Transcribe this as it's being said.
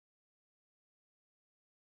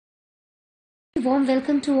Warm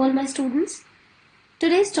welcome to all my students.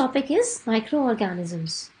 Today's topic is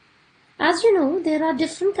microorganisms. As you know, there are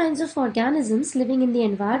different kinds of organisms living in the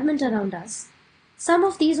environment around us. Some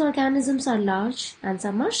of these organisms are large and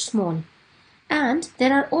some are small. And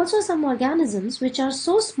there are also some organisms which are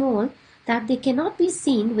so small that they cannot be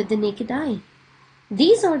seen with the naked eye.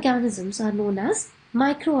 These organisms are known as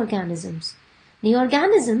microorganisms. The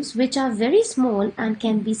organisms which are very small and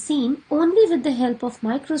can be seen only with the help of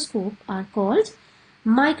microscope are called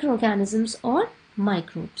microorganisms or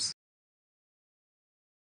microbes.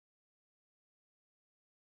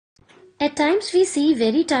 At times we see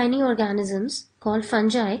very tiny organisms called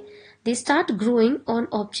fungi. They start growing on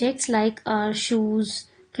objects like our shoes,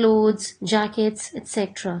 clothes, jackets,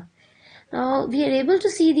 etc. Now, we are able to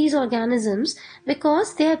see these organisms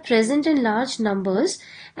because they are present in large numbers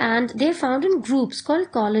and they are found in groups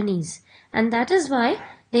called colonies, and that is why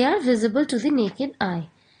they are visible to the naked eye.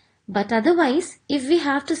 But otherwise, if we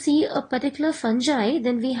have to see a particular fungi,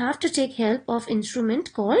 then we have to take help of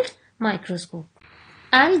instrument called microscope.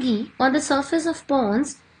 Algae on the surface of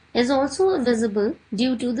ponds is also visible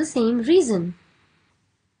due to the same reason.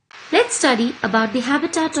 Let's study about the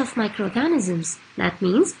habitat of microorganisms. That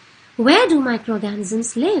means, where do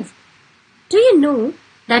microorganisms live? Do you know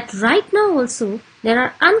that right now also there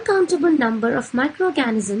are uncountable number of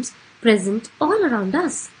microorganisms present all around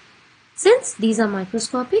us? Since these are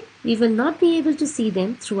microscopic, we will not be able to see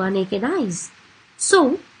them through our naked eyes.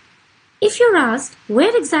 So, if you're asked,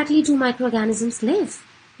 where exactly do microorganisms live?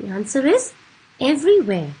 The answer is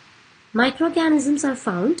everywhere. Microorganisms are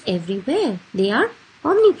found everywhere. They are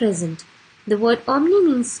omnipresent. The word omni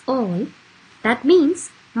means all. That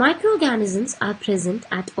means microorganisms are present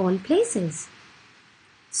at all places.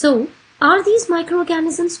 So, are these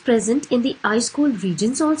microorganisms present in the ice-cold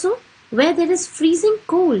regions also, where there is freezing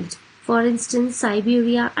cold, for instance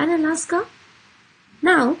Siberia and Alaska?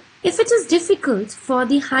 Now, if it is difficult for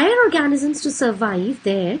the higher organisms to survive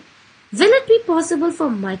there, will it be possible for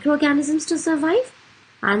microorganisms to survive?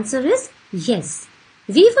 Answer is yes.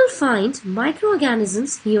 We will find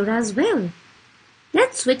microorganisms here as well.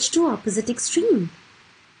 Let's switch to opposite extreme.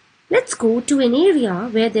 Let's go to an area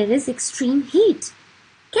where there is extreme heat.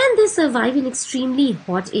 Can they survive in extremely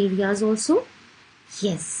hot areas also?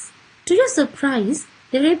 Yes. To your surprise,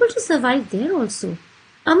 they're able to survive there also.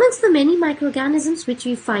 Amongst the many microorganisms which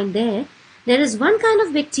we find there is one kind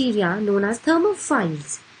of bacteria known as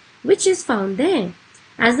thermophiles, which is found there.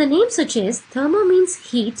 As the name suggests, thermo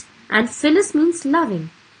means heat and philis means loving.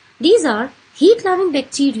 These are heat-loving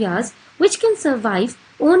bacteria which can survive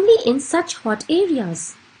only in such hot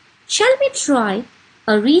areas. Shall we try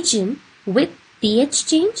a region with pH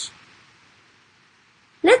change?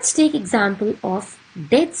 Let's take example of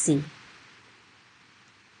Dead Sea.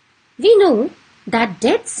 We know that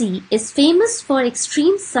Dead Sea is famous for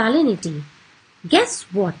extreme salinity. Guess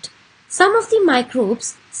what? Some of the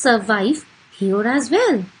microbes survive here as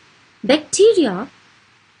well. Bacteria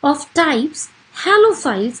of types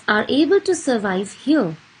halophiles are able to survive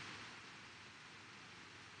here.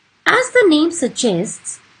 As the name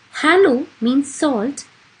suggests, halo means salt,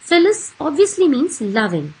 philis obviously means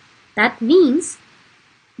loving. That means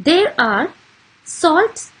there are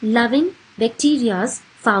salt-loving bacteria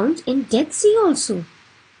found in Dead Sea also.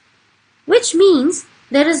 Which means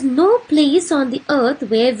there is no place on the earth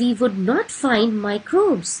where we would not find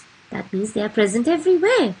microbes. That means they are present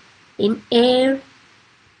everywhere. In air,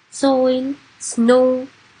 soil, snow,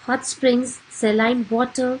 hot springs, saline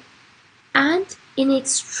water, and in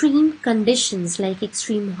extreme conditions like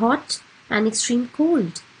extreme hot and extreme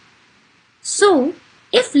cold. So,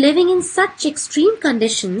 if living in such extreme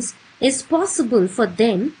conditions is possible for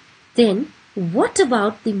them, then what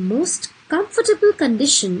about the most comfortable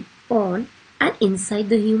condition on and inside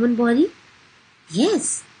the human body?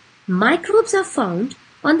 Yes, microbes are found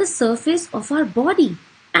on the surface of our body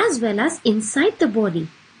as well as inside the body.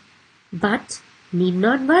 But need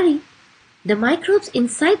not worry. The microbes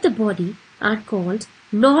inside the body are called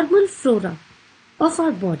normal flora of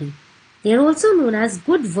our body. They are also known as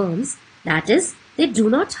good worms, that is, they do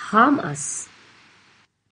not harm us.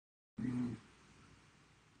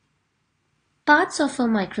 Parts of a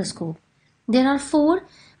microscope. There are 4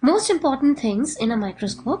 most important things in a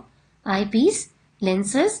microscope: eyepiece,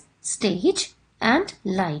 lenses, stage, and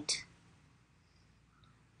light.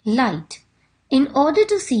 Light. In order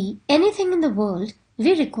to see anything in the world,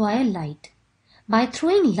 we require light. By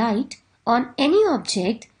throwing light on any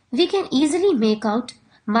object, we can easily make out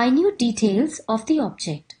minute details of the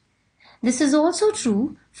object. This is also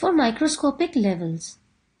true for microscopic levels.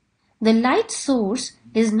 The light source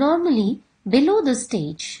is normally below the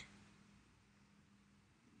stage.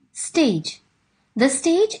 Stage. The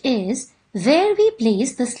stage is where we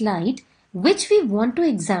place the slide which we want to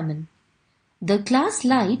examine. The glass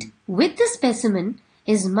slide with the specimen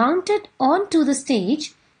is mounted onto the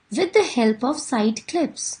stage with the help of side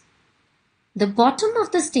clips. The bottom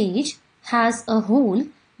of the stage has a hole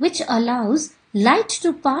which allows light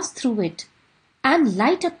to pass through it and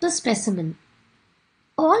light up the specimen.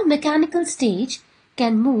 All mechanical stage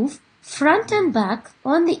can move front and back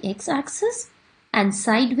on the x-axis and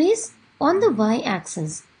sideways on the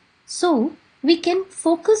y-axis, so we can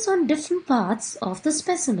focus on different parts of the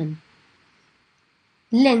specimen.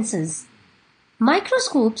 Lenses.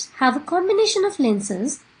 Microscopes have a combination of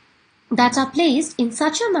lenses that are placed in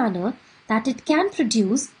such a manner that it can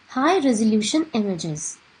produce high-resolution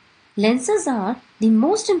images. Lenses are the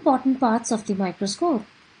most important parts of the microscope.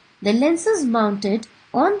 The lenses mounted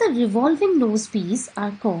on the revolving nosepiece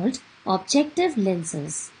are called objective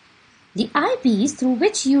lenses. The eyepiece through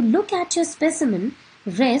which you look at your specimen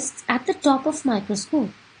rests at the top of microscope.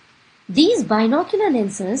 These binocular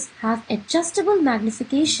lenses have adjustable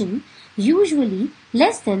magnification, usually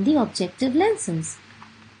less than the objective lenses.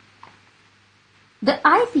 The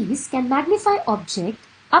eyepiece can magnify object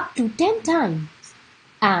up to 10 times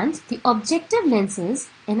and the objective lenses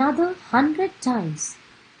another 100 times.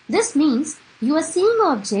 This means you are seeing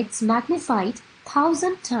objects magnified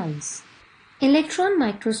 1,000 times. Electron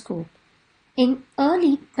microscope. In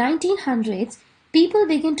early 1900s, people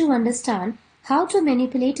began to understand how to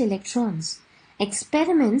manipulate electrons.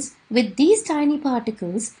 Experiments with these tiny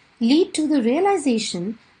particles lead to the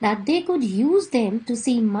realization that they could use them to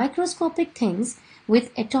see microscopic things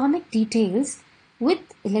with atomic details with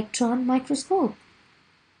electron microscope.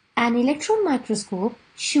 An electron microscope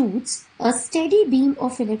shoots a steady beam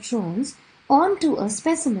of electrons onto a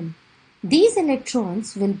specimen. These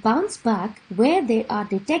electrons will bounce back where they are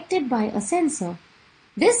detected by a sensor.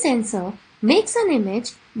 This sensor makes an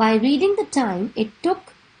image by reading the time it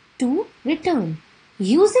took to return.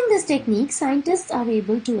 Using this technique, scientists are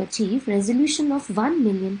able to achieve resolution of 1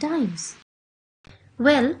 million times.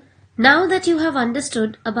 Well, now that you have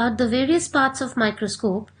understood about the various parts of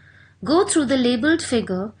microscope, go through the labeled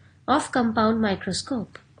figure of compound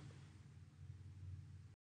microscope.